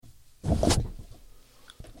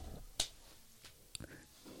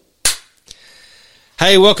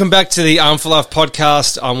Hey, welcome back to the Arm for Life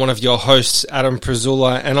podcast. I'm one of your hosts, Adam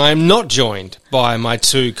Prezula, and I am not joined by my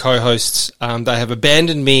two co-hosts. They have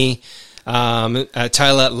abandoned me.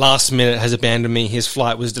 Taylor, last minute, has abandoned me. His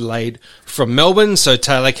flight was delayed from Melbourne, so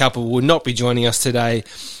Taylor Capel will not be joining us today.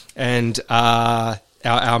 And our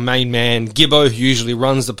main man, Gibbo, who usually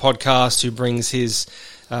runs the podcast, who brings his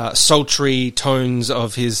sultry tones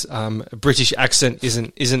of his British accent,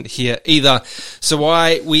 isn't here either. So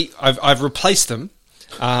I've replaced them.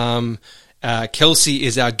 Kelsee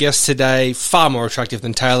is our guest today, far more attractive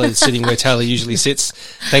than Taylor, is sitting where Taylor usually sits.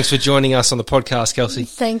 Thanks for joining us on the podcast, Kelsee.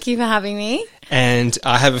 Thank you for having me. And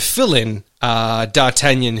I have a fill-in,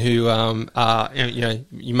 D'Artagnan, who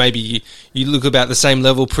you look about the same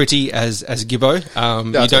level pretty as Gibbo.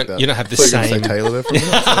 You don't have the same Taylor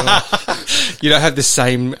there you don't have the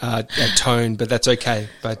same tone, but that's okay.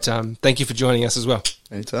 But thank you for joining us as well.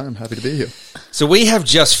 Anytime, happy to be here. So we have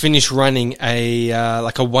just finished running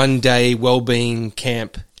a one-day wellbeing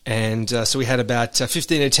camp, and so we had about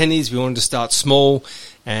 15 attendees. We wanted to start small,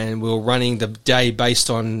 and we were running the day based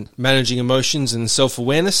on managing emotions and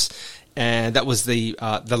self-awareness. And that was the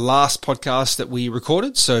last podcast that we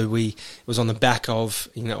recorded. So it was on the back of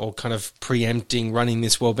or kind of preempting running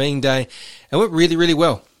this wellbeing day, and it went really, really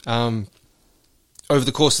well. Over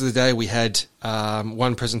the course of the day, we had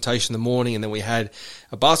one presentation in the morning, and then we had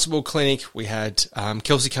a basketball clinic. We had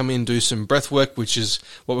Kelsee come in and do some breath work, which is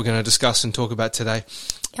what we're going to discuss and talk about today.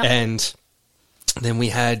 Yep. And then we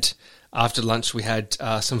had, after lunch, we had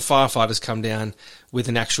some firefighters come down with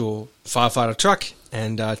an actual firefighter truck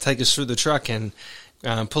and take us through the truck and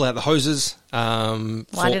pull out the hoses.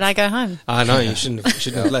 Why did I go home? I know, you shouldn't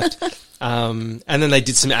have left. And then they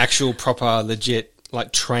did some actual proper, legit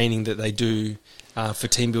training that they do for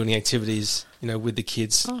team building activities, with the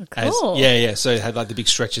kids. Oh, cool. So it had the big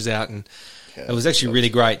stretches out, and it was actually really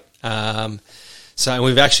great. So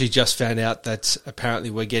we've actually just found out that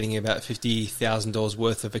apparently we're getting about $50,000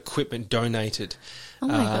 worth of equipment donated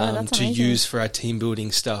to use for our team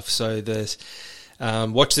building stuff. So there's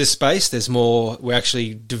watch this space. There's more. We're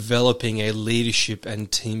actually developing a leadership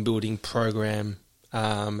and team building program,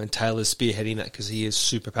 and Taylor's spearheading that because he is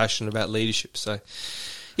super passionate about leadership. So.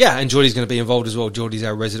 Yeah, and Geordie's going to be involved as well. Geordie's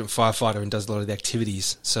our resident firefighter and does a lot of the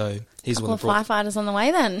activities. So he's one of the firefighters on the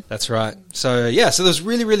way then. That's right. So so there was a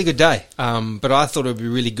really, really good day. But I thought it would be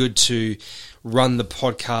really good to run the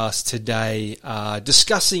podcast today,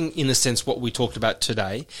 discussing in a sense what we talked about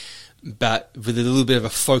today, but with a little bit of a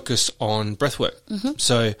focus on breathwork. Mm-hmm.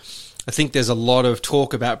 So I think there's a lot of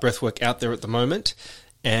talk about breathwork out there at the moment.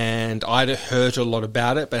 And I'd heard a lot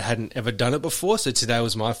about it, but hadn't ever done it before. So today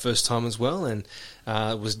was my first time as well, and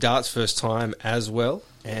it was Dart's first time as well.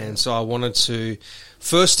 And so I wanted to,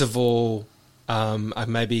 first of all,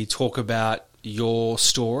 maybe talk about your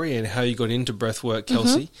story and how you got into breathwork,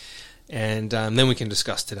 Kelsee, and then we can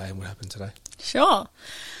discuss today and what happened today. Sure.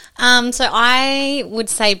 So I would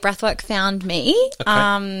say breathwork found me.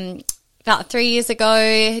 Okay. About 3 years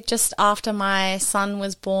ago, just after my son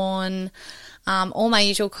was born. All my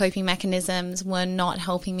usual coping mechanisms were not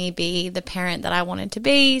helping me be the parent that I wanted to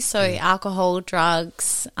be. So alcohol,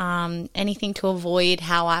 drugs, anything to avoid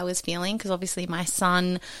how I was feeling, because obviously my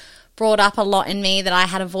son brought up a lot in me that I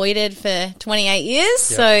had avoided for 28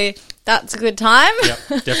 years. Yep. So that's a good time.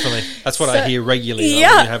 Yep, definitely. That's what I hear regularly when you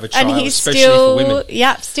have a child, and especially for women.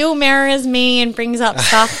 Yeah, still mirrors me and brings up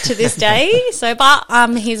stuff to this day. So, but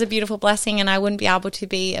he's a beautiful blessing, and I wouldn't be able to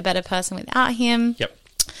be a better person without him. Yep.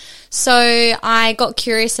 So I got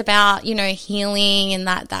curious about, healing and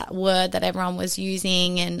that word that everyone was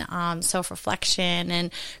using, and self-reflection and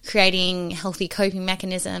creating healthy coping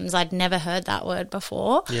mechanisms. I'd never heard that word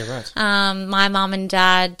before. Yeah, right. My mum and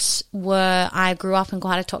dad I grew up in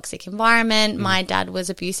quite a toxic environment. My dad was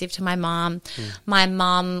abusive to my mum. My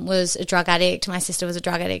mum was a drug addict. My sister was a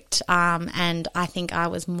drug addict. And I think I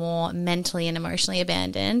was more mentally and emotionally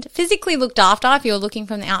abandoned. Physically looked after. If you were looking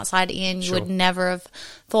from the outside in, you would never have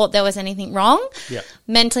thought there was anything wrong. Yeah.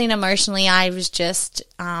 Mentally and emotionally, I was just,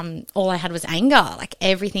 all I had was anger.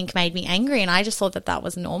 Everything made me angry, and I just thought that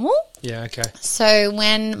was normal. Yeah, okay. So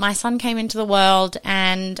when my son came into the world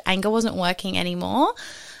and anger wasn't working anymore,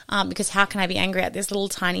 because how can I be angry at this little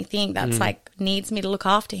tiny thing that's needs me to look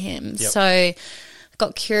after him? Yep. So I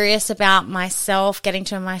got curious about myself, getting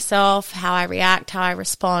to know myself, how I react, how I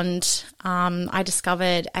respond. I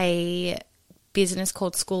discovered a business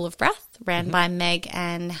called School of Breath, ran by Meg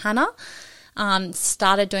and Hannah.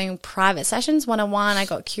 Started doing private sessions, one-on-one. I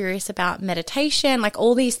got curious about meditation,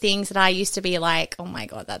 all these things that I used to be oh my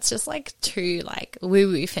God, that's just too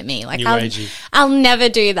woo-woo for me. New agey. I'll never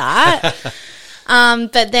do that.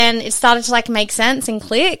 But then it started to like make sense and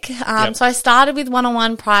click. So I started with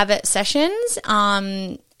one-on-one private sessions.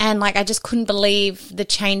 And like I just couldn't believe the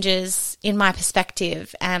changes in my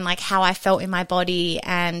perspective and like how I felt in my body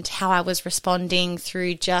and how I was responding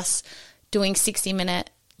through just doing 60-minute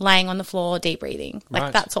laying on the floor, deep breathing.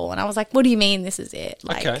 Like that's all. And I was like, what do you mean this is it?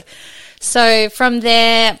 Like, so from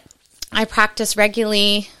there, I practice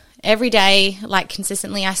regularly every day, like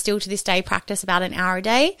consistently. I still to this day practice about an hour a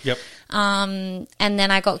day. And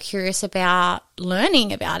then I got curious about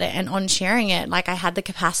learning about it and on sharing it. Like I had the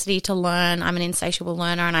capacity to learn. I'm an insatiable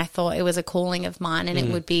learner and I thought it was a calling of mine and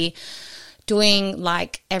it would be doing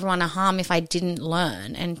like everyone a harm if I didn't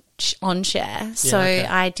learn and on share. So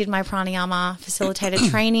I did my pranayama facilitator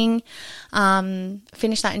training,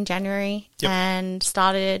 finished that in January and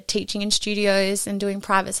started teaching in studios and doing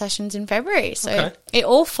private sessions in February. So it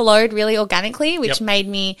all flowed really organically, which made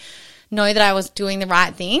me know that I was doing the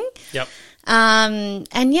right thing. And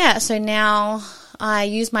so now I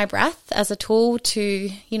use my breath as a tool to,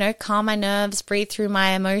 you know, calm my nerves, breathe through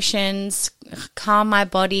my emotions, calm my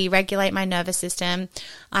body, regulate my nervous system.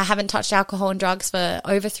 I haven't touched alcohol and drugs for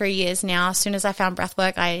over 3 years now. As soon as I found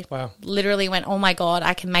breathwork, I literally went, oh my God,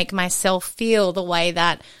 I can make myself feel the way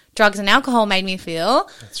that drugs and alcohol made me feel.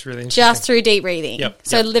 That's really interesting. Just through deep breathing.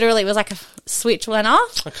 So literally it was like a switch went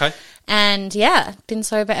off. And been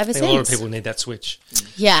sober ever since. A lot of people need that switch.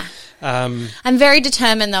 I'm very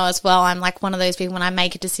determined though as well. I'm like one of those people when I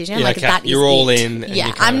make a decision, that is you're all in.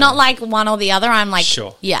 And I'm not like one or the other. I'm like,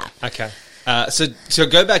 So go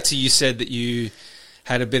back to, you said that you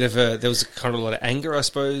had a bit of there was kind of a lot of anger, I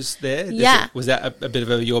suppose, there. Was that a bit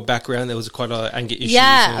of your background? There was quite a lot of anger issues.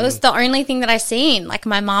 It was the only thing that I seen. Like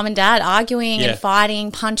my mom and dad arguing and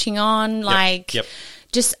fighting, punching on,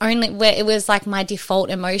 just only where it was like my default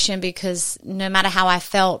emotion, because no matter how I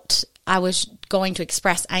felt, I was going to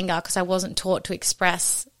express anger because I wasn't taught to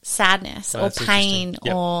express sadness or pain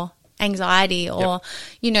or anxiety or,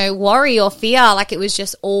 you know, worry or fear. Like it was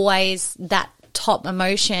just always that top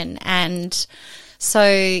emotion. And so,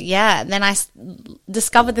 then I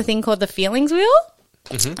discovered the thing called the feelings wheel.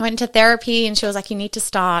 I went to therapy and she was like, you need to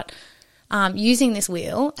start using this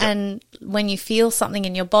wheel, and when you feel something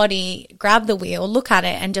in your body, grab the wheel, look at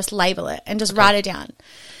it and just label it and just write it down.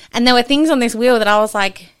 And there were things on this wheel that I was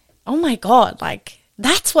like, oh my God, like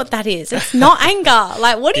that's what that is. It's not anger.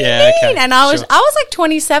 Like, what do you mean? And I was like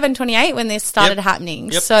 27, 28 when this started happening.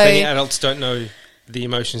 So many adults don't know the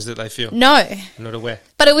emotions that they feel. No. I'm not aware.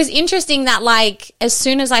 But it was interesting that like as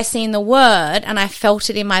soon as I seen the word and I felt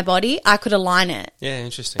it in my body, I could align it. Yeah,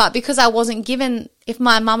 interesting. But because I wasn't given, if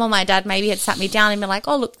my mum or my dad maybe had sat me down and been like,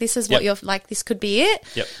 oh, look, this is what you're like, this could be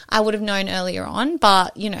it. I would have known earlier on.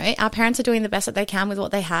 But, you know, our parents are doing the best that they can with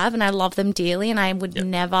what they have, and I love them dearly, and I would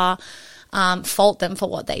never fault them for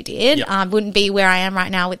what they did. I wouldn't be where I am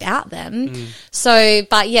right now without them. So,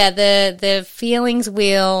 but the feelings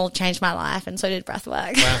wheel changed my life, and so did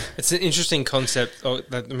breathwork. Wow. It's an interesting concept.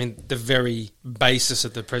 I mean, the very basis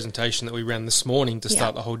of the presentation that we ran this morning to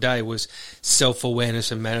start the whole day was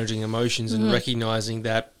self-awareness and managing emotions, and recognizing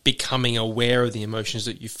that becoming aware of the emotions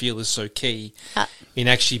that you feel is so key in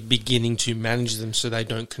actually beginning to manage them so they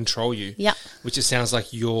don't control you. Which it sounds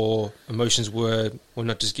like your emotions were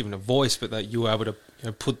not just given a voice, but that you were able to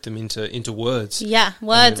put them into words.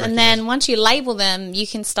 Words. And then once you label them, you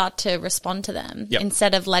can start to respond to them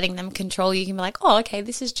instead of letting them control you. You can be like, oh, okay,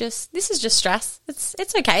 this is just stress.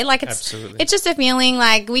 It's okay. Like it's just a feeling.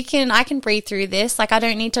 Like I can breathe through this. Like I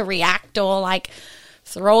don't need to react or like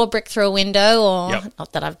throw a brick through a window, or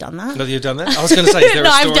not that I've done that. Not that you've done that? I was going to say, is there no,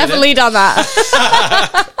 a story I've definitely done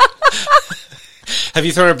that. Have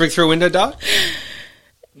you thrown a brick through a window, Dar?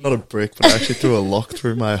 Not a brick, but I actually threw a lock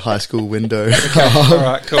through my high school window. All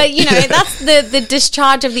right, cool. But, you know, that's the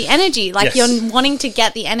discharge of the energy. Like you're wanting to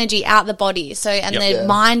get the energy out the body. So, and the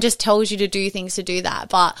mind just tells you to do things to do that.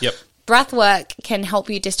 But breath work can help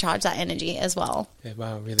you discharge that energy as well. Yeah,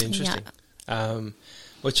 wow, really interesting.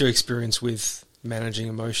 What's your experience with managing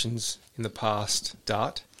emotions in the past,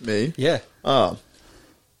 Dart? Me? Yeah.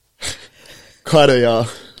 Quite a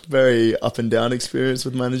very up and down experience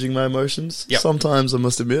with managing my emotions. Sometimes, I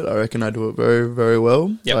must admit, I reckon I do it very, very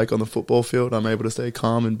well. Like on the football field, I'm able to stay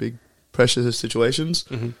calm in big pressure situations.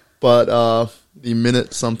 But the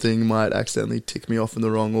minute something might accidentally tick me off in the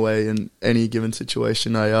wrong way in any given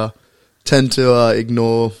situation, I tend to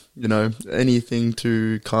ignore, anything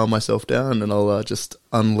to calm myself down, and I'll just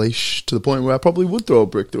unleash to the point where I probably would throw a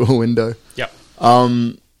brick through a window.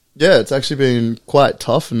 It's actually been quite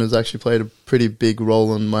tough, and has actually played a pretty big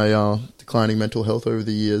role in my declining mental health over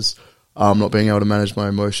the years. not being able to manage my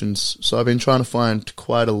emotions. So I've been trying to find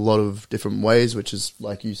quite a lot of different ways, which is,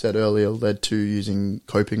 like you said earlier, led to using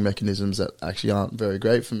coping mechanisms that actually aren't very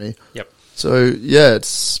great for me. Yep. So, yeah,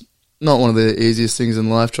 it's not one of the easiest things in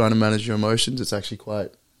life, trying to manage your emotions. It's actually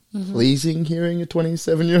quite pleasing hearing a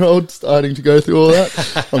 27-year-old starting to go through all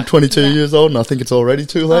that. I'm 22 years old, and I think it's already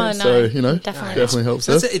too late. Oh, no, so, you know, definitely helps.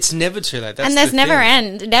 It's never too late. That's and there's the never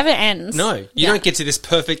thing. It never ends. No, you don't get to this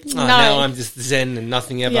perfect, No. now I'm just zen and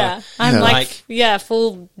nothing ever. Yeah, I'm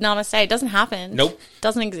full namaste. It doesn't happen. Nope.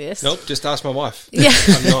 Doesn't exist. Nope, just ask my wife. Yeah.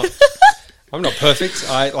 I'm not perfect.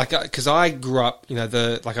 Because I grew up,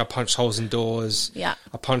 I punched holes in doors. Yeah.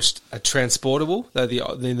 I punched a transportable,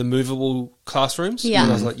 the movable classrooms. Yeah. When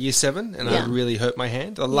I was like year 7, and I really hurt my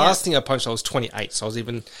hand. The last thing I punched, I was 28, so I was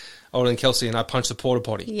even older than Kelsee, and I punched the porta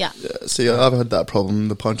potty. Yeah. See, I've had that problem,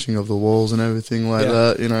 the punching of the walls and everything like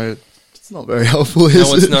that. You know, it's not very helpful. Is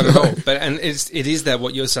No, it's it? not at all. But it is that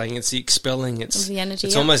what you're saying. It's the expelling. It's the energy.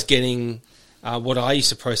 It's almost getting what I used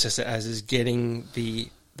to process it as is getting the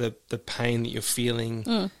pain that you're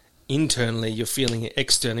feeling internally, you're feeling it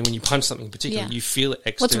externally. When you punch something particularly, you feel it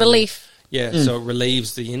externally. What's relief? Yeah, so it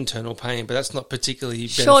relieves the internal pain, but that's not particularly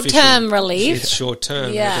Short-term relief. It's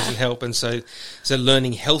short-term. Yeah. It doesn't help. And so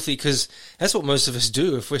learning healthy, because that's what most of us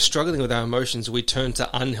do. If we're struggling with our emotions, we turn to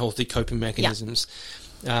unhealthy coping mechanisms,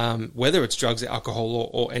 whether it's drugs, alcohol,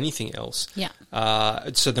 or anything else. Yeah.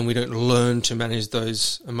 So then we don't learn to manage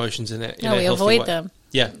those emotions in a healthy way. We avoid them.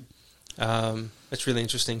 Yeah. That's really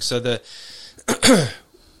interesting. So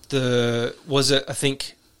I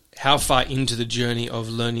think, how far into the journey of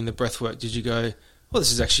learning the breath work did you go, well,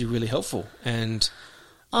 this is actually really helpful? And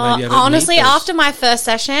maybe I don't honestly, need those. after my first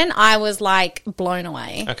session, I was like blown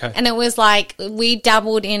away. Okay. And it was like, we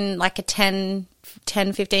dabbled in like a 10,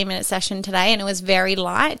 15 minute session today, and it was very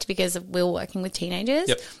light because we were working with teenagers.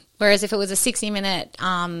 Yep. Whereas if it was a 60-minute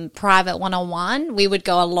private one-on-one, we would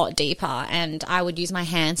go a lot deeper, and I would use my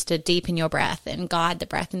hands to deepen your breath and guide the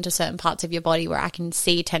breath into certain parts of your body where I can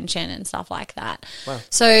see tension and stuff like that. Wow.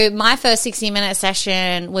 So my first 60-minute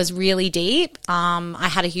session was really deep. I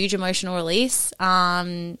had a huge emotional release,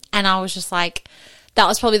 and I was just like, that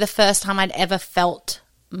was probably the first time I'd ever felt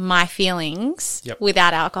my feelings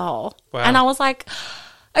without alcohol. Wow. And I was like,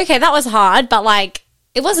 okay, that was hard, but like,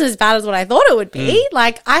 it wasn't as bad as what I thought it would be.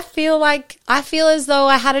 Like, I feel as though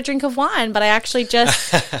I had a drink of wine, but I actually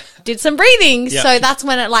just did some breathing. Yeah. So that's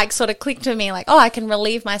when it like sort of clicked to me, like, oh, I can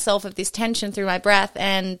relieve myself of this tension through my breath,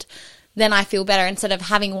 and then I feel better instead of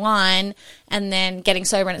having wine and then getting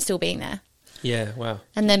sober and it still being there. Yeah, wow.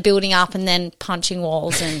 And then building up and then punching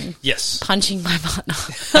walls and Yes. punching my partner.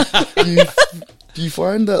 Do you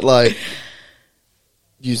find that, like,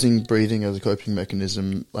 using breathing as a coping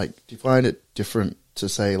mechanism, like, do you find it different to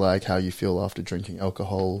say, like, how you feel after drinking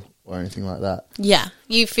alcohol or anything like that? Yeah.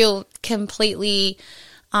 You feel completely,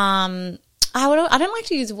 I don't like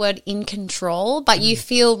to use the word in control, but you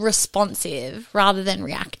feel responsive rather than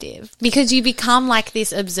reactive, because you become like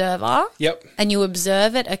this observer. Yep. And you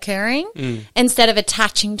observe it occurring instead of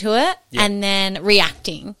attaching to it and then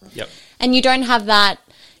reacting. Yep. And you don't have that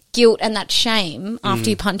guilt and that shame after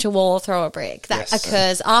you punch a wall or throw a brick that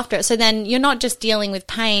occurs after it. So then you're not just dealing with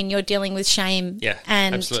pain, you're dealing with shame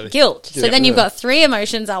and absolutely. guilt. So then you've got 3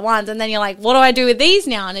 emotions at once, and then you're like, what do I do with these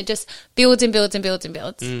now? And it just builds and builds and builds and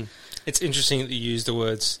builds. It's interesting that you use the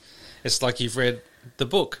words. It's like you've read the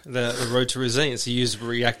book, The Road to Resilience. You use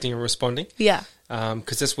reacting and responding. Yeah.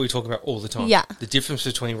 Because that's what we talk about all the time. Yeah. The difference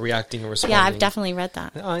between reacting and responding. Yeah, I've definitely read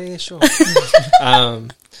that. Oh, yeah, sure.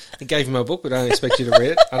 I gave you my book, but I don't expect you to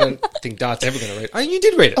read it. I don't think Dart's ever going to read it. Oh, you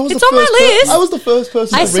did read it. It's on my list. I was the first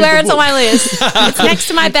person to I read swear the it's book. on my list. It's next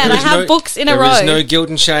to my bed. I have books in a row. There is no guilt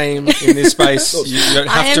and shame in this space. You don't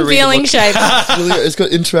have I to am read feeling the book. shame. It's got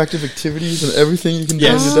interactive activities and everything you can do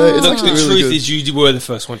in Yes. your day. It's Look, actually the really truth good. is you were the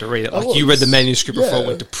first one to read it. Like, you read the manuscript before it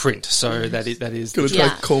went to print. So that is Gonna try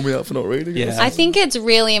to call me out for not reading it. Yeah. I think it's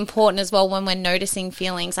really important as well when we're noticing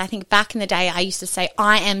feelings. I think back in the day, I used to say,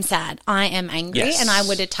 I am sad, I am angry, Yes. and I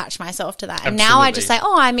would attach myself to that. And now I just say,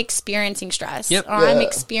 oh, I'm experiencing stress. Yep. Or I'm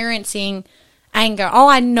experiencing anger. Oh,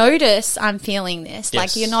 I notice I'm feeling this. Yes.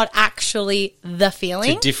 Like, you're not actually the to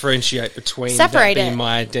feeling. differentiate between Separate that being it.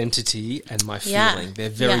 my identity and my Yeah. feeling. They're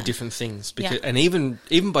very Yeah. different things. Because, Yeah. and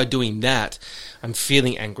even by doing that, I'm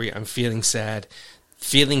feeling angry, I'm feeling sad.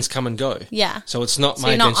 Feelings come and go. Yeah. So it's not So my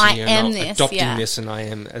you're not, identity. I I'm am not this, adopting yeah. this, and I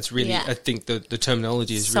am. It's really. Yeah. I think the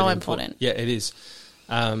terminology is So really important. Yeah, it is.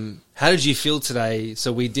 How did you feel today?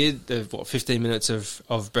 So we did 15 minutes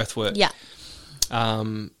of breath work. Yeah.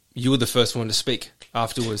 You were the first one to speak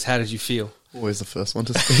afterwards. How did you feel? Always the first one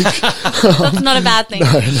to speak. That's not a bad thing.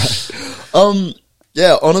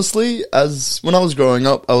 Yeah, honestly, when I was growing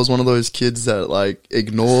up, I was one of those kids that like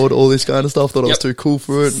ignored all this kind of stuff, thought I was too cool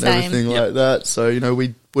for it and everything like that. So, you know,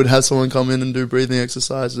 we would have someone come in and do breathing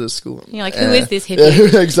exercises at school. You're like, who is this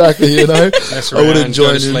hippie? Yeah, exactly, you know. I wouldn't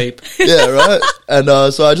join in. Sleep. Yeah, right.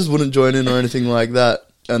 And so I just wouldn't join in or anything like that.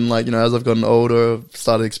 And like, you know, as I've gotten older, I've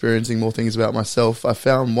started experiencing more things about myself. I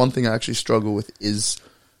found one thing I actually struggle with is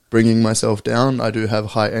bringing myself down. I do have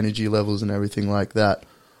high energy levels and everything like that.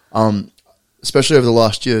 Especially over the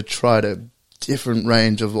last year, tried a different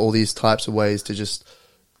range of all these types of ways to just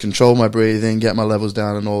control my breathing, get my levels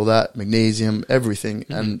down and all that, magnesium, everything.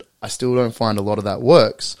 Mm-hmm. And I still don't find a lot of that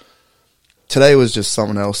works. Today was just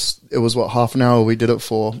something else. It was, half an hour we did it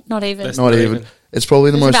for? Not even. Not even. It's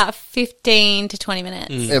probably the most... about 15 to 20 minutes.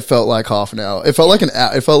 It felt like half an hour. It felt like an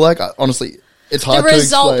hour. It felt like, honestly, it's hard to explain. The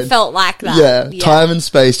result felt like that. Yeah. Time and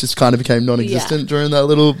space just kind of became non-existent during that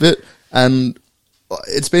little bit. And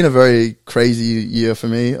it's been a very crazy year for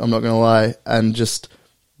me, I'm not going to lie. And just,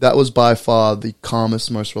 that was by far the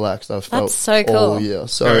calmest, most relaxed I've felt all year.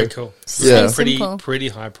 So, very cool. Yeah. Pretty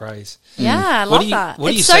high praise. Yeah, I love that.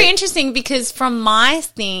 It's so interesting because from my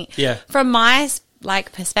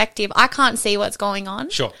perspective, I can't see what's going on.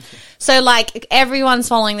 Sure. So like everyone's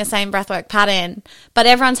following the same breathwork pattern, but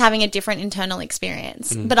everyone's having a different internal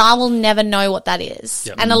experience. But I will never know what that is.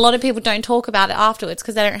 Yep. And a lot of people don't talk about it afterwards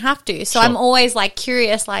because they don't have to. So I'm always like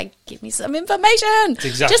curious, like give me some information. It's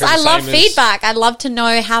exactly I love feedback. I'd love to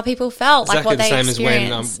know how people felt, like what they experienced. Exactly the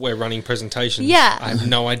same as when we're running presentations. Yeah. I have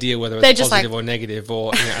no idea whether it's positive or negative,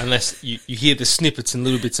 or unless you hear the snippets and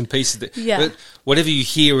little bits and pieces. But whatever you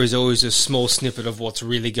hear is always a small snippet of what's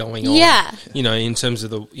really going on. Yeah. You know, in terms of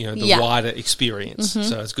the wider experience. Mm-hmm.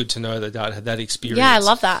 So it's good to know that Dad had that experience. Yeah, I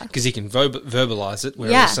love that. Because he can verbalize it,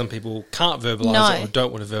 whereas some people can't verbalize it or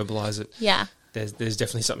don't want to verbalize it. Yeah. There's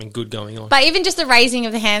definitely something good going on. But even just the raising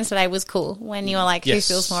of the hands today was cool when you were like, who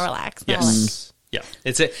feels more relaxed? Yes. Yeah,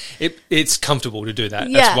 it's comfortable to do that.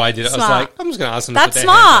 Yeah, that's why I did it. Smart. I was like, I'm just going to ask them to put their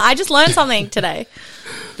smart. hands up. I just learned something today.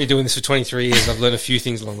 Been doing this for 23 years. I've learned a few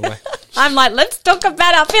things along the way. I'm like, let's talk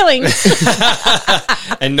about our feelings.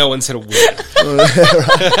 And no one said a word.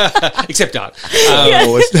 Except Dart.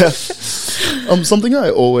 Something I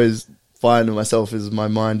always find in myself is my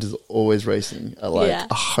mind is always racing at like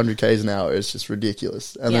 100 k's an hour. It's just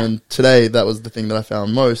ridiculous. And then today, that was the thing that I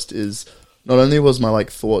found most is not only was my like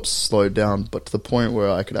thoughts slowed down, but to the point where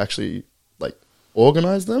I could actually like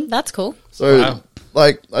organize them. That's cool. So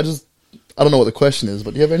like I don't know what the question is,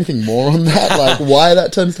 but do you have anything more on that? Like why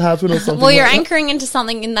that tends to happen or something? Well, you're anchoring into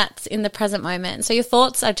something that's in the present moment. So your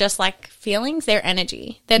thoughts are just like feelings. They're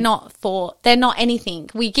energy. They're not thought. They're not anything.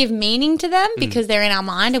 We give meaning to them because they're in our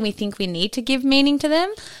mind and we think we need to give meaning to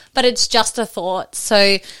them, but it's just a thought.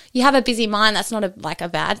 So you have a busy mind. That's not a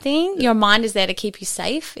bad thing. Your mind is there to keep you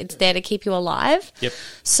safe. It's there to keep you alive. Yep.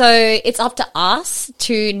 So it's up to us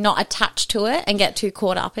to not attach to it and get too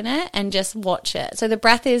caught up in it and just watch it. So the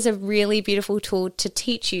breath is a really beautiful tool to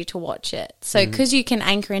teach you to watch it. So because you can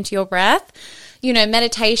anchor into your breath,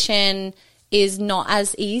 meditation is not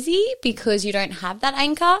as easy because you don't have that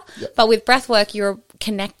anchor. Yep. But with breath work, you're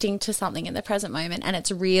connecting to something in the present moment and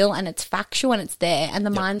it's real and it's factual and it's there. And the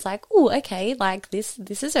mind's like, oh, okay, like this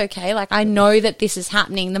is okay. Like I know that this is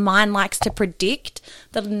happening. The mind likes to predict.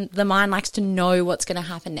 The mind likes to know what's going to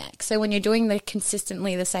happen next. So when you're doing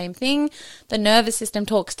consistently the same thing, the nervous system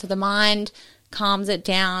talks to the mind, calms it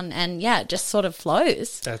down, and it just sort of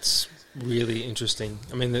flows. That's really interesting.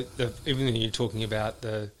 I mean, even when you're talking about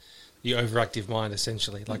the overactive mind,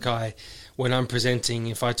 essentially, like when I'm presenting,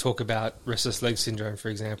 if I talk about restless leg syndrome, for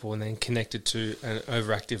example, and then connect it to an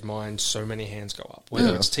overactive mind, so many hands go up,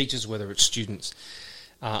 whether it's teachers, whether it's students.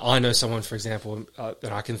 I know someone, for example,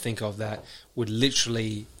 that I can think of that would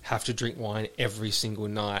literally have to drink wine every single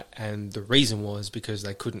night, and the reason was because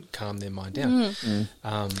they couldn't calm their mind down.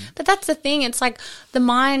 But that's the thing. It's like the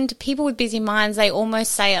mind, people with busy minds, they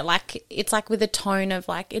almost say it like it's like with a tone of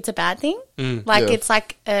like it's a bad thing. It's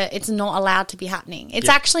like it's not allowed to be happening. It's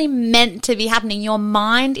actually meant to be happening. Your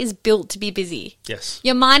mind is built to be busy. Yes.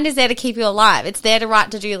 Your mind is there to keep you alive. It's there to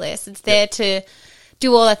write to-do lists. It's there to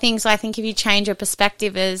do all the things. So I think if you change your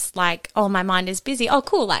perspective as like, oh, my mind is busy. Oh,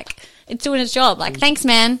 cool. Like it's doing its job. Like, thanks,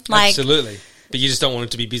 man. Like, absolutely. But you just don't want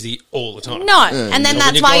it to be busy all the time. No. And then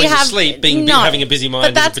that's why you have sleep, having a busy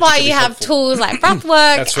mind. But that's why you have tools like breath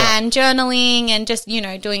work and journaling and just,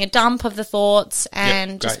 doing a dump of the thoughts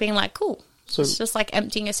and just being like, cool. So it's just like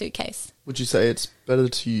emptying a suitcase. would you say it's better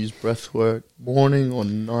to use breath work morning or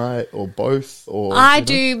night or both? Or I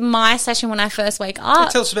do my session when I first wake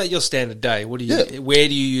up. Tell us about your standard day. What do you? Where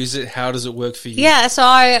do you use it? How does it work for you? Yeah, so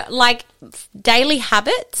I like daily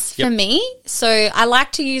habits for me. So I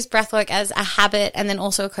like to use breathwork as a habit and then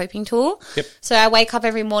also a coping tool. Yep. So I wake up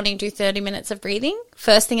every morning, do 30 minutes of breathing.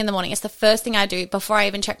 First thing in the morning. It's the first thing I do before I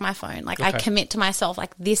even check my phone. Like I commit to myself,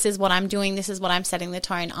 like this is what I'm doing. This is what I'm setting the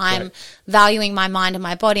tone. I'm valuing my mind and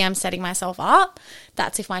my body. I'm setting myself up.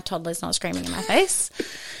 That's if my toddler's not screaming in my face.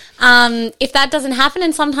 If that doesn't happen,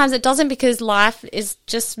 and sometimes it doesn't because life is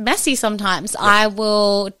just messy sometimes, I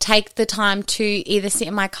will take the time to either sit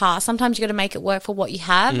in my car. Sometimes you got to make it work for what you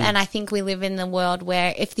have. And I think we live in the world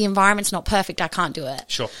where if the environment's not perfect, I can't do it.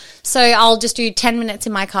 Sure. So I'll just do 10 minutes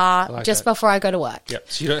in my car before I go to work.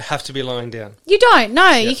 Yep. So you don't have to be lying down. You don't.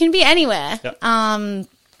 No, you can be anywhere. Yep.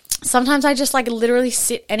 Sometimes I just like literally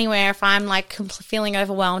sit anywhere if I'm like feeling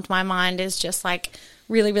overwhelmed. My mind is just like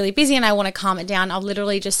really, really busy and I want to calm it down. I'll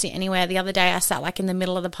literally just sit anywhere. The other day I sat like in the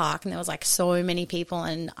middle of the park and there was like so many people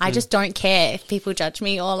and I just don't care if people judge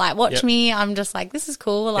me or like watch me. I'm just like, this is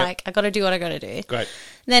cool. Like I got to do what I got to do. Great.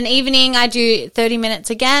 Then evening I do 30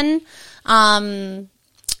 minutes again.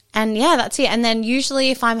 And yeah, that's it. And then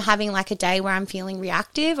usually if I'm having like a day where I'm feeling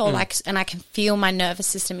reactive or like, and I can feel my nervous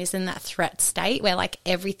system is in that threat state where like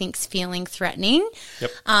everything's feeling threatening.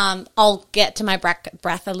 Yep. I'll get to my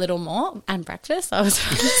breath a little more and breakfast. I was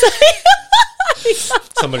about to say.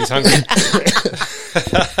 Somebody's hungry.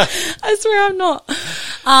 I swear I'm not.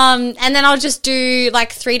 And then I'll just do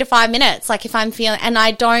like 3 to 5 minutes. Like if I'm feeling, and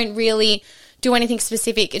I don't really do anything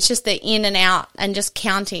specific. It's just the in and out and just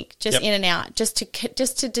counting, just in and out, just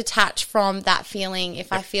to detach from that feeling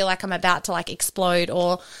if I feel like I'm about to like explode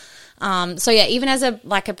or, so yeah, even as a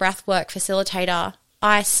breath work facilitator,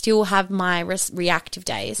 I still have my reactive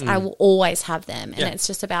days. I will always have them. And it's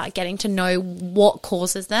just about getting to know what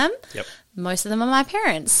causes them. Yep. Most of them are my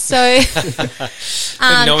parents. So, and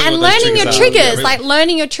learning your triggers, like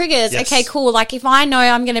learning your triggers. Yes. Okay, cool. Like if I know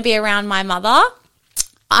I'm going to be around my mother,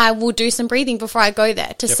 I will do some breathing before I go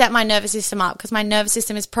there to set my nervous system up because my nervous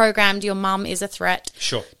system is programmed. Your mum is a threat.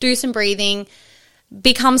 Sure. Do some breathing.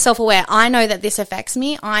 Become self-aware. I know that this affects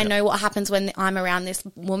me. I know what happens when I'm around this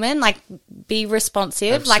woman. Like, be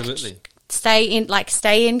responsive. Absolutely. Like,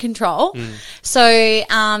 stay in control. So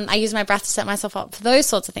I use my breath to set myself up for those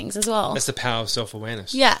sorts of things as well. That's the power of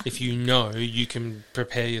self-awareness. Yeah. If you know, you can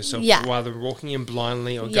prepare yourself rather than walking in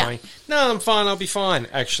blindly or going, no, I'm fine, I'll be fine.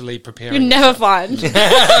 Actually preparing. You're never fine.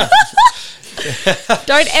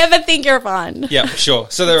 Don't ever think you're fine. Yeah, sure.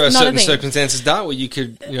 So there are certain circumstances, Dart, where you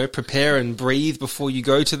could, prepare and breathe before you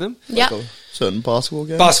go to them. Yeah. Certain basketball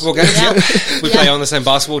games. We play on the same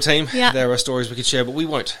basketball team. Yeah. There are stories we could share, but we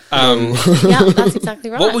won't. That's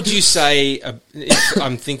exactly right. What would you say if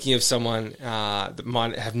I'm thinking of someone that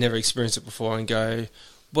might have never experienced it before and go,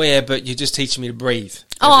 well, yeah, but you're just teaching me to breathe.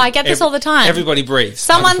 I get this all the time. Everybody breathes.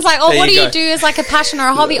 Someone's like, what do you do as like a passion or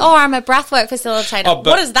a hobby? I'm a breathwork facilitator.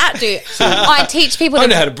 What does that do? I teach people I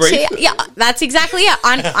know how to breathe. That's exactly it.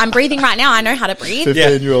 I'm breathing right now. I know how to breathe.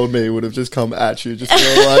 15-year-old me would have just come at you, just like,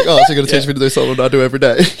 so you're going to teach me to do something I do every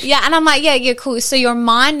day. Yeah, and I'm like, yeah, cool. So your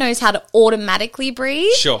mind knows how to automatically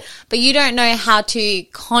breathe. Sure. But you don't know how to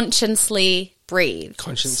consciously breathe.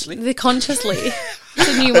 Consciously? Consciously. It's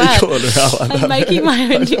a new word. I'm making my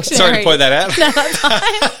own dictionary. Sorry to point that out. No, that's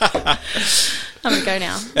fine. I'm going to go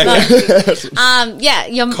now. But,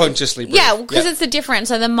 you're consciously breathe. Yeah, because it's the difference.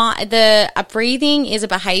 So the breathing is a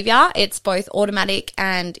behavior. It's both automatic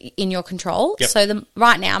and in your control. Yep. So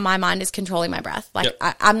right now, my mind is controlling my breath. Like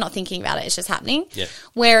I'm not thinking about it. It's just happening. Yep.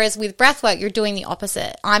 Whereas with breath work, you're doing the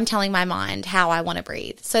opposite. I'm telling my mind how I want to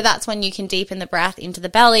breathe. So that's when you can deepen the breath into the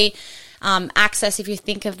belly. Access, if you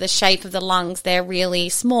think of the shape of the lungs, they're really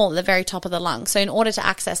small at the very top of the lungs. So in order to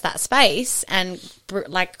access that space and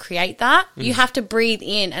create that, you have to breathe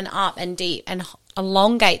in and up and deep and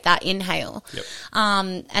elongate that inhale. Yep.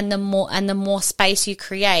 And the more space you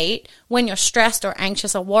create when you're stressed or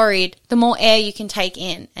anxious or worried, the more air you can take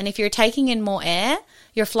in. And if you're taking in more air,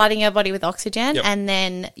 you're flooding your body with oxygen and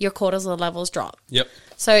then your cortisol levels drop. Yep.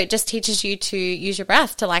 So it just teaches you to use your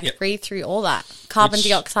breath to breathe through all that carbon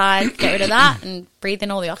dioxide, get rid of that and breathe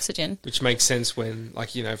in all the oxygen. Which makes sense when,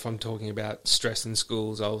 if I'm talking about stress in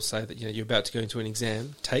schools, I'll say that, you're about to go into an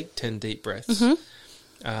exam, take 10 deep breaths,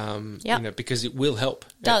 because it will help.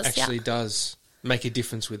 It actually does make a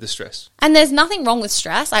difference with the stress. And there's nothing wrong with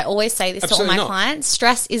stress. I always say this Absolutely to all my clients.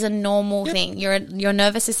 Stress is a normal thing. Your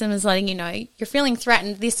nervous system is letting you know you're feeling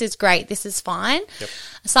threatened. This is great. This is fine. Yep.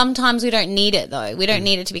 Sometimes we don't need it though. We don't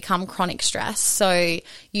need it to become chronic stress. So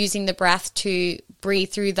using the breath to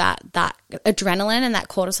breathe through that adrenaline and that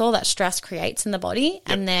cortisol that stress creates in the body,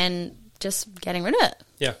 and then just getting rid of it.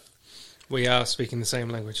 Yeah. We are speaking the same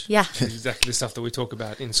language. Yeah. Exactly the stuff that we talk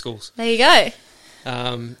about in schools. There you go.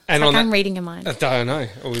 And like on I'm reading your mind. I don't know,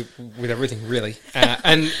 with everything really.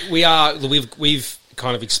 And we've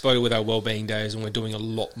kind of exploded with our wellbeing days, and we're doing a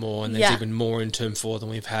lot more, and there's even more in term 4 than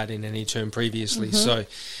we've had in any term previously. So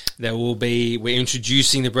we're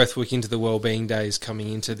introducing the breathwork into the wellbeing days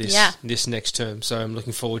coming into this next term. So I'm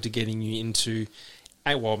looking forward to getting you into.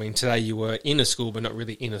 Well, I mean, today you were in a school, but not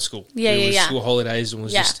really in a school. It was school holidays and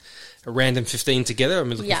was just a random 15 together. I'm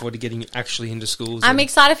looking forward to getting you actually into schools. I'm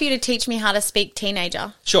excited for you to teach me how to speak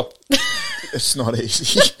teenager. Sure. It's not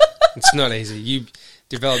easy. It's not easy. You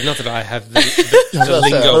develop, not that I have the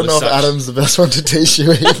lingo. I don't know if Adam's the best one to teach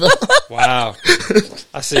you either. Wow.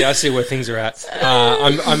 I see where things are at.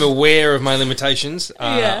 I'm aware of my limitations.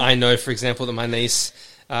 I know, for example, that my niece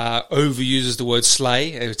overuses the word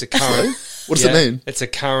slay. It's a current. What does it mean? It's a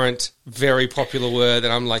current, very popular word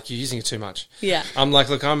that I'm like, you're using it too much. Yeah. I'm like,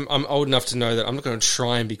 look, I'm old enough to know that I'm not going to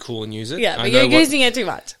try and be cool and use it. Yeah, but you're using it too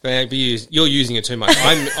much. But you're using it too much.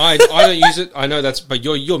 I don't use it. I know but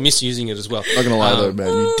you're misusing it as well. Not going to lie though, man,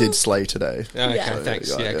 you did slay today. Okay,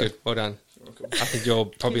 thanks. Yeah, good. Well done. I think you're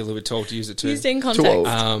probably a little bit tall to use it too. Used in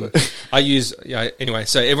context. I use anyway.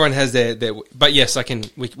 So everyone has their. But yes, I can.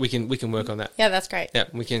 We can work on that. Yeah, that's great. Yeah,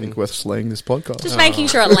 we can. I think worth slaying this podcast. Just making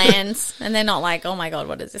sure it lands, and they're not like, oh my god,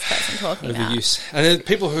 what is this person talking about? Overuse. And then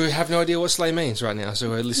people who have no idea what slay means right now,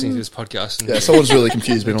 so we're listening to this podcast. And someone's really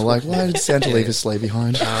confused, being like, why did Santa leave his sleigh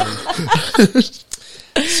behind?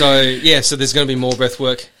 So there's going to be more breath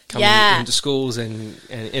work coming into schools and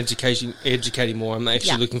educating more. I'm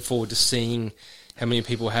actually looking forward to seeing how many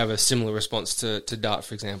people have a similar response to DART,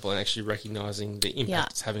 for example, and actually recognising the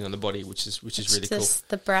impact it's having on the body, which is really cool.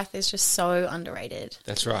 The breath is just so underrated.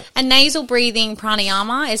 That's right. And nasal breathing,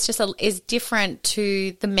 pranayama, is different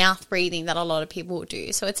to the mouth breathing that a lot of people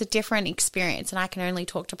do. So it's a different experience, and I can only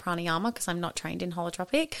talk to pranayama because I'm not trained in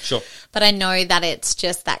holotropic. Sure. But I know that it's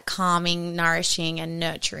just that calming, nourishing, and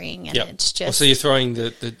nurturing, and it's just... so you're throwing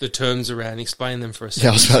the terms around. Explain them for us. Yeah,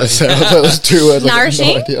 I was about to say, I thought it was 2 words.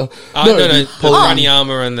 Nourishing? No.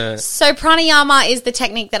 Pranayama and the... So pranayama is the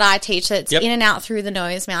technique that I teach. It's in and out through the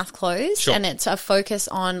nose, mouth closed. Sure. And it's a focus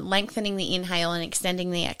on lengthening the inhale and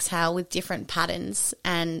extending the exhale with different patterns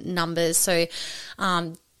and numbers. So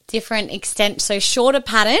different extent. So shorter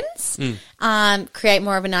patterns create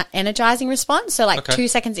more of an energizing response. So 2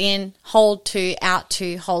 seconds in, hold 2, out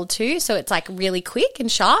 2, hold 2. So it's like really quick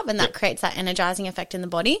and sharp, and that creates that energizing effect in the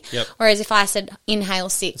body. Yep. Whereas if I said inhale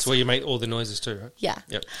 6. That's where you make all the noises too, right? Yeah.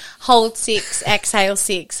 Yep. Hold 6, exhale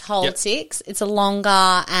 6, hold 6. It's a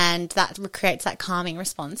longer, and that creates that calming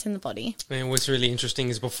response in the body. And what's really interesting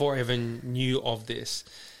is before I even knew of this,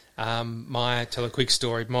 tell a quick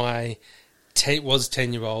story. My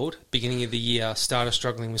 10-year-old, beginning of the year, started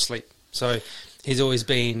struggling with sleep. So he's always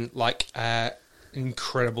been like an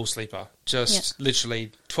incredible sleeper, just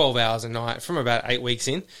literally 12 hours a night from about 8 weeks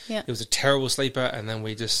in. Yeah. He was a terrible sleeper, and then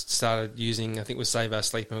we just started using, I think it was Save Our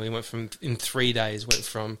Sleep, and we went from, in 3 days,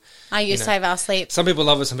 I use Save Our Sleep. Some people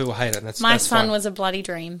love it, some people hate it, and My that's son fine. was a bloody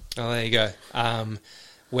dream. Oh, there you go.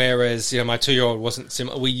 Whereas, my 2-year-old wasn't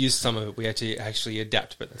similar. We used some of it. We had to actually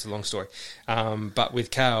adapt, but that's a long story. But with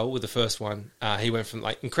Cal, with the first one, he went from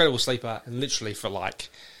incredible sleeper and literally for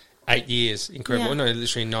 8 years, incredible. No,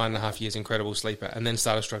 literally 9.5 years, incredible sleeper, and then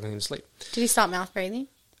started struggling to sleep. Did he start mouth breathing?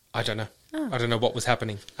 I don't know. Oh. I don't know what was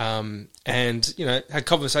happening. And, had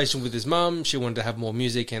conversation with his mum. She wanted to have more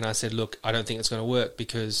music, and I said, look, I don't think it's going to work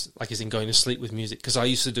because, going to sleep with music, because I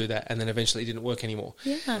used to do that, and then eventually it didn't work anymore.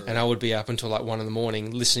 Yeah. And I would be up until 1 in the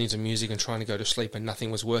morning listening to music and trying to go to sleep, and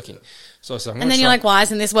nothing was working. So I said, and then you're like, why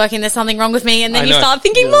isn't this working? There's something wrong with me. And then you know. start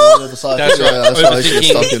thinking more. That's right.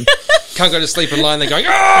 Overthinking. Can't go to sleep and lie, and they're going,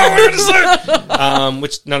 oh, we're going to sleep.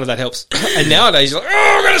 Which none of that helps. And nowadays, you're like,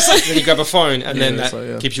 oh, we're going to sleep. Then you grab a phone, and then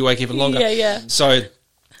that keeps you awake even longer. Yeah. So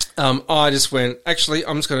I just went, actually,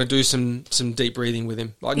 I'm just going to do some deep breathing with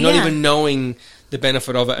him. Not even knowing the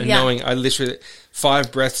benefit of it, and knowing I literally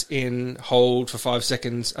 5 breaths in, hold for 5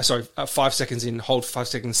 seconds. 5 seconds in, hold for 5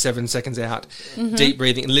 seconds, 7 seconds out. Mm-hmm. Deep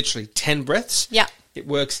breathing, literally 10 breaths. Yeah. It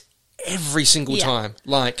works every single time.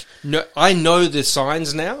 I know the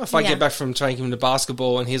signs now. If I get back from taking him to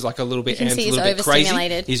basketball and he's a little bit amped, a little bit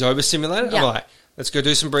crazy, he's overstimulated. Yeah. I'm like, let's go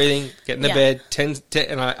do some breathing, get in the bed, 10,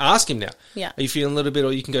 and I ask him now, are you feeling a little bit,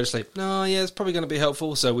 or you can go to sleep? No, yeah, it's probably going to be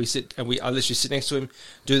helpful. So we sit, and I literally sit next to him,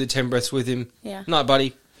 do the 10 breaths with him. Yeah. Night,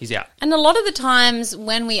 buddy. He's out. And a lot of the times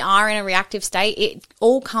when we are in a reactive state, it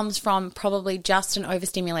all comes from probably just an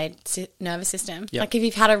overstimulated nervous system. Yep. Like if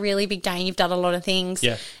you've had a really big day and you've done a lot of things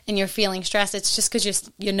and you're feeling stressed, it's just because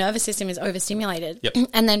your nervous system is overstimulated. Yep.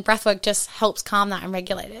 And then breathwork just helps calm that and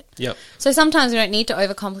regulate it. Yep. So sometimes we don't need to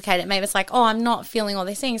overcomplicate it. Maybe it's like, oh, I'm not feeling all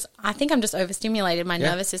these things. I think I'm just overstimulated. My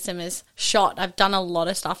nervous system is shot. I've done a lot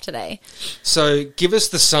of stuff today. So give us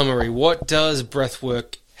the summary. What does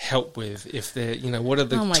breathwork help with? If they're, what are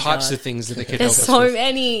the types of things that it can help us with? There's so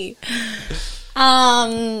many.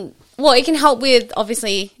 Well, it can help with,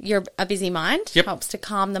 obviously, a busy mind. Yep. Helps to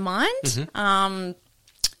calm the mind. Mm-hmm.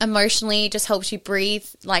 Emotionally, just helps you breathe,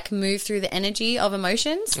 like move through the energy of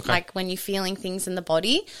emotions. Okay. Like when you're feeling things in the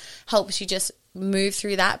body, helps you just move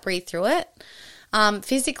through that, breathe through it.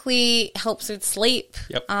 Physically, helps with sleep.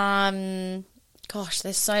 Yep. Gosh,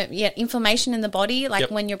 there's inflammation in the body.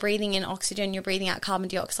 Like when you're breathing in oxygen, you're breathing out carbon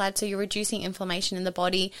dioxide. So you're reducing inflammation in the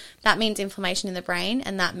body. That means inflammation in the brain,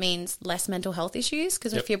 and that means less mental health issues.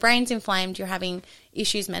 Because if your brain's inflamed, you're having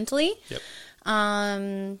issues mentally. Yep.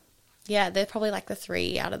 They're probably like the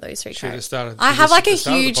 3 out of those 3 traits. I have like a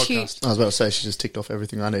huge. I was about to say, she just ticked off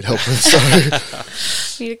everything I need help with.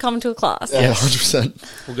 So Need to come to a class. Yeah,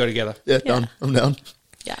 100%. We'll go together. Yeah, done. I'm down.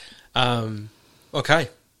 Yeah. Okay.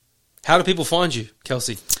 How do people find you,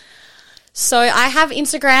 Kelsee? So I have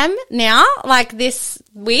Instagram now, like this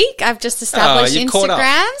week. I've just established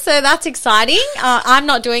Instagram, so that's exciting. I'm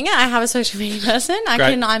not doing it. I have a social media person.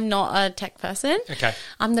 I'm not a tech person. Okay.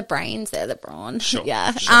 I'm the brains, they're the brawn. Sure.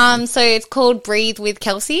 Yeah. Sure. So it's called Breathe with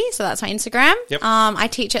Kelsee. So that's my Instagram. Yep. I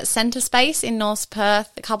teach at Centre Space in North Perth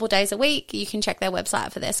a couple of days a week. You can check their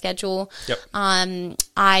website for their schedule. Yep.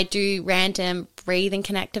 I do random Breathe and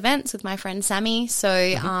Connect events with my friend Sammy.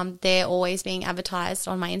 So they're always being advertised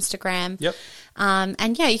on my Instagram. Yep.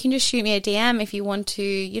 And you can just shoot me a DM if you want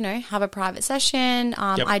to, have a private session.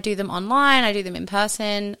 I do them online. I do them in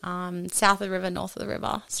person, south of the river, north of the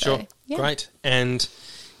river. So, sure. Yeah. Great. And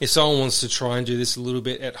if someone wants to try and do this a little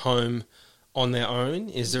bit at home on their own,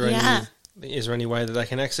 is there any way that they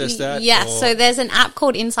can access that? Yes, so there's an app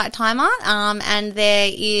called Insight Timer, and there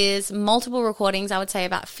is multiple recordings. I would say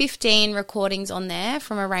about 15 recordings on there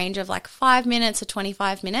from a range of like 5 minutes to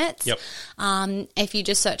 25 minutes. Yep. If you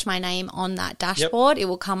just search my name on that dashboard, it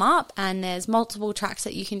will come up, and there's multiple tracks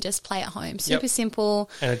that you can just play at home. Super simple.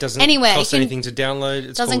 And it doesn't Anywhere, cost anything to download.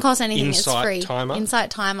 It doesn't cost anything. Insight it's free. Timer. Insight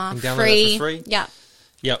Timer, free. free. Yeah.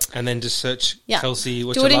 Yep, and then just search Kelsee.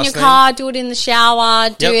 What's do it in your name? car, do it in the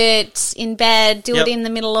shower, do it in bed, do it in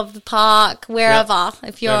the middle of the park, wherever.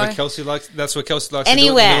 If you're Kelsee likes, that's where Kelsee likes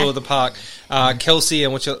anywhere. To do it, in the middle of the park. Kelsee,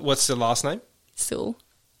 and what's the last name? Sewell.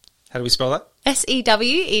 How do we spell that?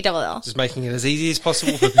 Sewell. Just making it as easy as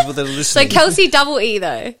possible for people that are listening. So Kelsee double E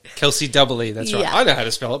though. Kelsee double E, that's right. I know how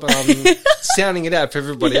to spell it, but I'm sounding it out for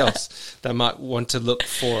everybody else that might want to look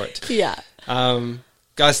for it. Yeah.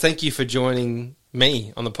 Guys, thank you for joining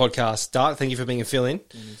me on the podcast. Dart, thank you for being a fill-in.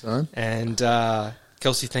 Anytime. And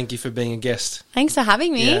Kelsee, thank you for being a guest. Thanks for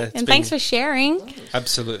having me, and thanks for sharing.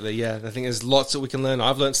 Absolutely, yeah. I think there's lots that we can learn.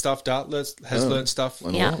 I've learned stuff. Dart has learned stuff.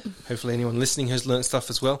 Yeah. Hopefully anyone listening has learned stuff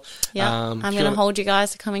as well. Yeah. I'm going to hold you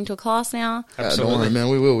guys to coming to a class now. Absolutely. Don't worry, man.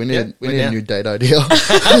 We will. We need a new date idea. You need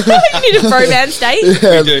a bromance date?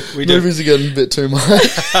 Yeah, we do. Movies are getting a bit too much.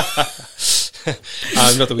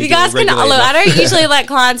 Not that we you guys can. Look, I don't usually let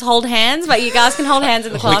clients hold hands, but you guys can hold hands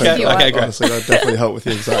in the class if you want. Okay, great. Honestly, that definitely help with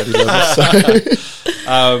the anxiety level.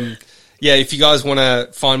 So. If you guys want to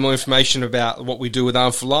find more information about what we do with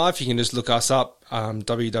Armed for Life, you can just look us up,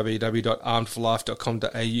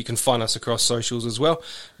 www.armedforlife.com.au. You can find us across socials as well.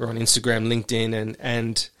 We're on Instagram, LinkedIn,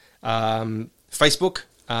 and Facebook.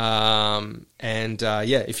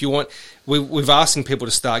 If you want, we've asking people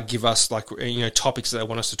to start give us topics that they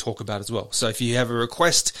want us to talk about as well. So if you have a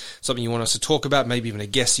request, something you want us to talk about, maybe even a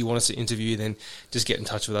guest you want us to interview, then just get in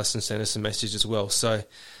touch with us and send us a message as well. So,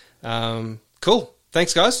 cool.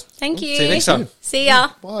 Thanks, guys. Thank you. See you next time. See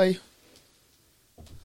ya. Bye.